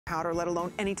powder, let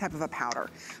alone any type of a powder.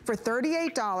 For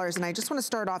 $38, and I just wanna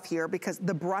start off here because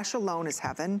the brush alone is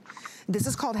heaven. This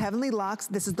is called Heavenly Luxe.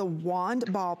 This is the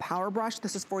Wand Ball Power Brush.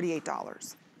 This is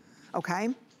 $48, okay?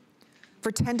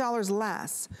 For $10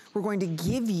 less, we're going to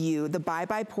give you the Bye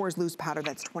Bye Pores Loose Powder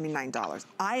that's $29.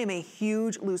 I am a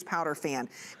huge loose powder fan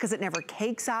because it never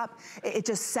cakes up. It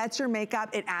just sets your makeup.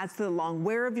 It adds to the long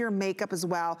wear of your makeup as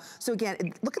well. So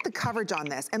again, look at the coverage on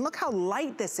this and look how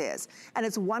light this is. And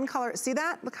it's one color, see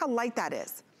that? Look how light that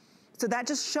is. So that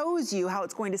just shows you how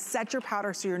it's going to set your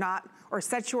powder so you're not, or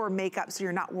set your makeup so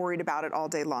you're not worried about it all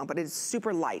day long, but it's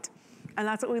super light. And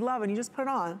that's what we love, and you just put it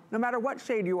on, no matter what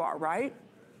shade you are, right?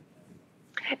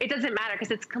 It doesn't matter because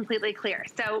it's completely clear.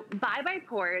 So Bye Bye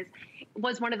Pores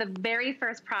was one of the very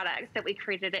first products that we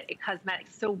created at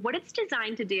Cosmetics. So what it's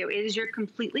designed to do is your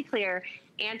completely clear,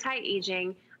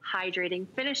 anti-aging, hydrating,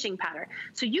 finishing powder.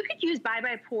 So you could use Bye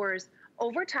Bye Pores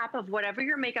over top of whatever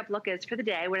your makeup look is for the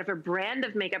day, whatever brand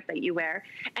of makeup that you wear,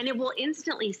 and it will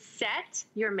instantly set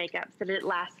your makeup so that it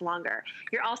lasts longer.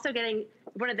 You're also getting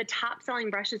one of the top selling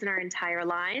brushes in our entire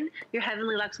line, your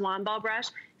Heavenly Luxe Wand Ball brush.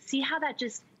 See how that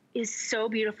just is so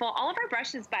beautiful. All of our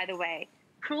brushes, by the way,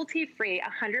 cruelty-free,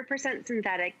 100%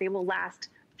 synthetic. They will last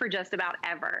for just about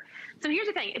ever. So here's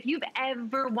the thing. If you've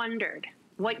ever wondered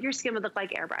what your skin would look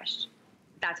like airbrushed,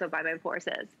 that's what Bye Bye Pores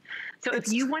is. So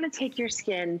if you want to take your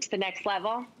skin to the next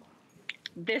level,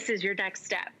 this is your next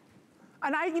step.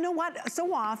 And you know what?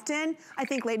 So often, I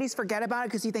think ladies forget about it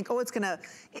because you think, oh, it's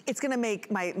gonna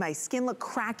make my skin look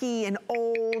cracky and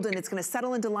old, and it's gonna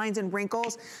settle into lines and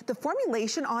wrinkles. The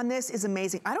formulation on this is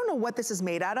amazing. I don't know what this is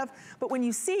made out of, but when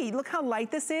you see, look how light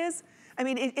this is. I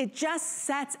mean, it just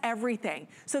sets everything.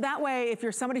 So that way, if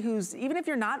you're somebody who's, even if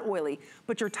you're not oily,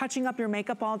 but you're touching up your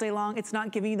makeup all day long, it's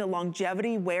not giving you the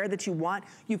longevity wear that you want,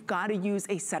 you've got to use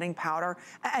a setting powder.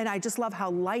 And I just love how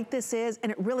light this is.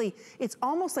 And it really, it's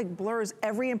almost like blurs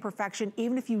every imperfection,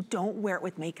 even if you don't wear it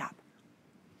with makeup.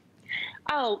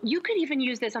 Oh, you could even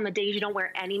use this on the days you don't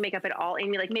wear any makeup at all,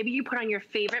 Amy. Like maybe you put on your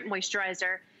favorite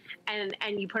moisturizer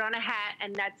and you put on a hat,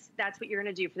 and that's what you're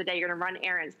gonna do for the day. You're gonna run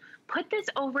errands. Put this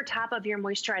over top of your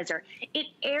moisturizer. It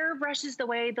airbrushes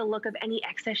away the look of any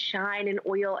excess shine and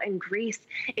oil and grease.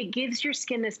 It gives your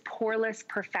skin this poreless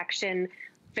perfection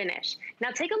finish. Now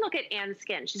take a look at Anne's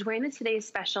skin. She's wearing the Today's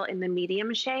Special in the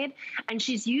medium shade, and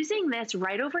she's using this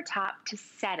right over top to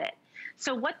set it.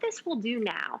 So what this will do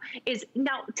now is,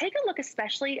 now take a look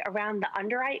especially around the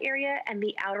under eye area and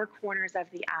the outer corners of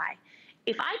the eye.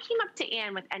 If I came up to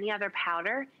Anne with any other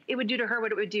powder, it would do to her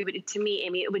what it would do to me,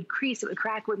 Amy. It would crease, it would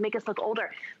crack, it would make us look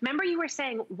older. Remember you were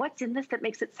saying, what's in this that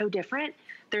makes it so different?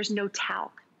 There's no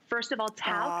talc. First of all,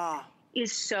 talc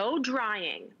is so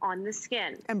drying on the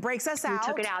skin. And breaks us out. We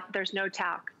took it out, there's no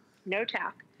talc, no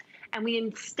talc. And we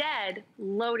instead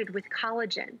loaded with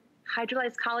collagen,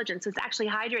 hydrolyzed collagen, so it's actually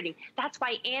hydrating. That's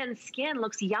why Anne's skin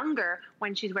looks younger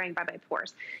when she's wearing Bye Bye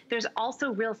Pores. There's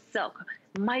also real silk,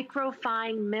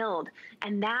 microfine milled,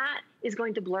 and that is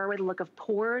going to blur away the look of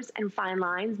pores and fine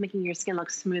lines, making your skin look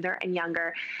smoother and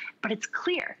younger, but it's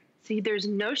clear. See, there's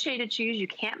no shade to choose. You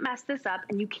can't mess this up,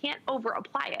 and you can't over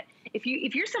apply it. If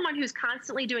you're someone who's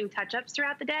constantly doing touch-ups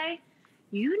throughout the day,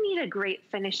 you need a great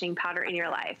finishing powder in your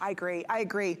life. I agree, I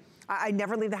agree. I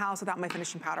never leave the house without my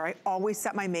finishing powder. I always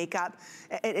set my makeup.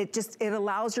 It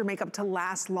allows your makeup to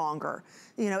last longer.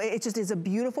 You know, it just is a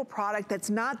beautiful product that's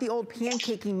not the old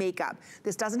pancakey makeup.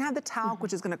 This doesn't have the talc,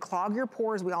 which is gonna clog your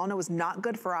pores. We all know is not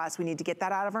good for us. We need to get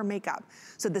that out of our makeup.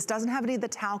 So this doesn't have any of the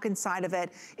talc inside of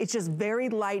it. It's just very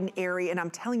light and airy. And I'm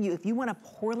telling you, if you want a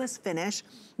poreless finish,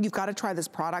 you've got to try this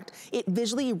product. It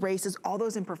visually erases all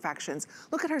those imperfections.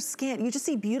 Look at her skin. You just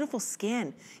see beautiful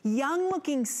skin, young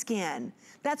looking skin.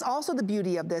 That's also the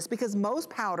beauty of this, because most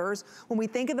powders, when we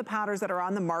think of the powders that are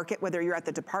on the market, whether you're at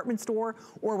the department store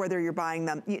or whether you're buying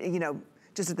them, you know,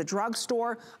 just at the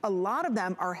drugstore, a lot of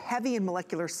them are heavy in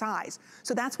molecular size.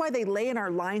 So that's why they lay in our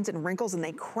lines and wrinkles and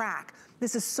they crack.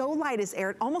 This is so light as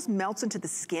air, it almost melts into the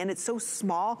skin. It's so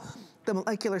small, the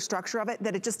molecular structure of it,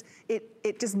 that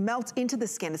it just melts into the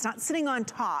skin. It's not sitting on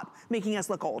top, making us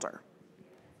look older.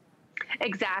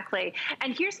 Exactly.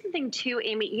 And here's something too,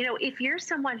 Amy, you know, if you're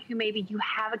someone who maybe you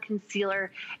have a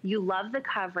concealer, you love the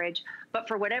coverage, but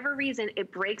for whatever reason, it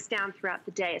breaks down throughout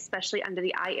the day, especially under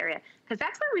the eye area, because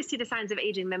that's where we see the signs of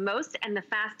aging the most and the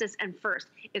fastest and first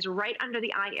is right under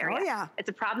the eye area. Oh, yeah. It's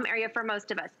a problem area for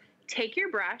most of us. Take your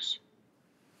brush.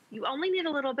 You only need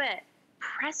a little bit.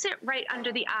 Press it right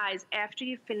under the eyes after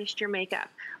you've finished your makeup.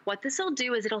 What this will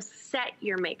do is it'll set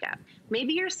your makeup.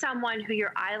 Maybe you're someone who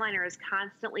your eyeliner is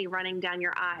constantly running down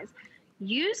your eyes.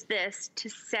 Use this to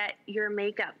set your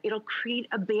makeup. It'll create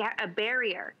a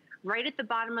barrier right at the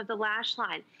bottom of the lash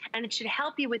line. And it should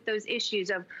help you with those issues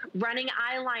of running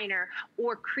eyeliner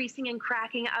or creasing and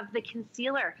cracking of the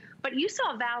concealer. But you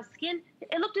saw Val's skin,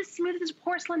 it looked as smooth as a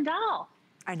porcelain doll.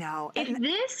 I know. If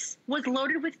this was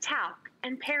loaded with talc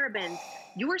and parabens,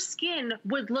 your skin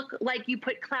would look like you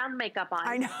put clown makeup on.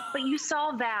 I know. But you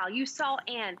saw Val, you saw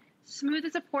Anne, smooth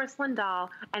as a porcelain doll,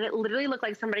 and it literally looked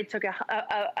like somebody took an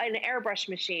airbrush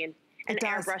machine and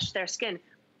airbrushed their skin.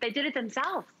 They did it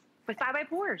themselves with 5x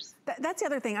pores. That's the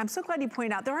other thing. I'm so glad you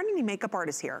pointed out, there aren't any makeup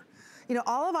artists here. You know,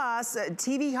 all of us,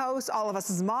 TV hosts, all of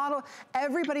us as model,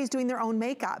 everybody's doing their own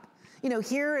makeup. You know,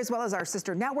 here as well as our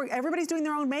sister network, everybody's doing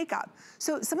their own makeup.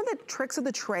 So some of the tricks of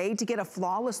the trade to get a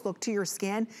flawless look to your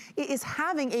skin is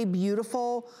having a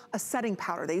beautiful setting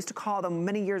powder. They used to call them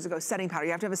many years ago setting powder.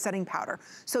 You have to have a setting powder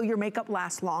so your makeup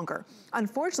lasts longer.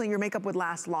 Unfortunately, your makeup would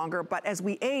last longer, but as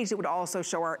we aged, it would also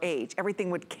show our age.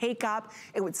 Everything would cake up,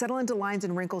 it would settle into lines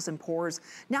and wrinkles and pores.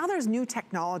 Now there's new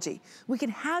technology. We can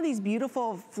have these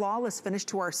beautiful, flawless finish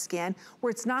to our skin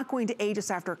where it's not going to age us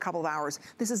after a couple of hours.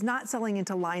 This is not settling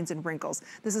into lines and wrinkles.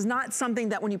 This is not something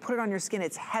that when you put it on your skin,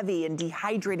 it's heavy and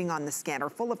dehydrating on the skin or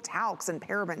full of talcs and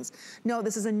parabens. No,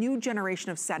 this is a new generation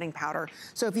of setting powder.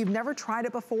 So if you've never tried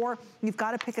it before, you've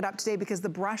got to pick it up today because the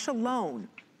brush alone,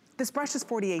 this brush is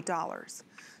 $48.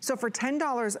 So for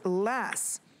 $10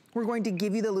 less, we're going to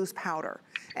give you the loose powder.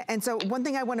 And so one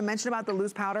thing I want to mention about the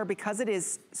loose powder, because it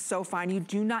is so fine, you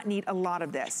do not need a lot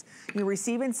of this. You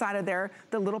receive inside of there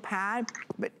the little pad,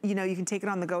 but you know, you can take it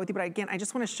on the go with you. But again, I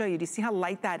just want to show you, do you see how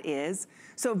light that is?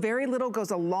 So very little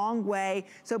goes a long way.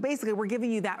 So basically we're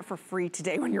giving you that for free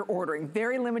today when you're ordering.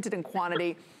 Very limited in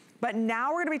quantity. But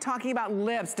now we're going to be talking about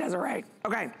lips, Desiree.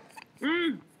 Okay.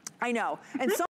 I know. And so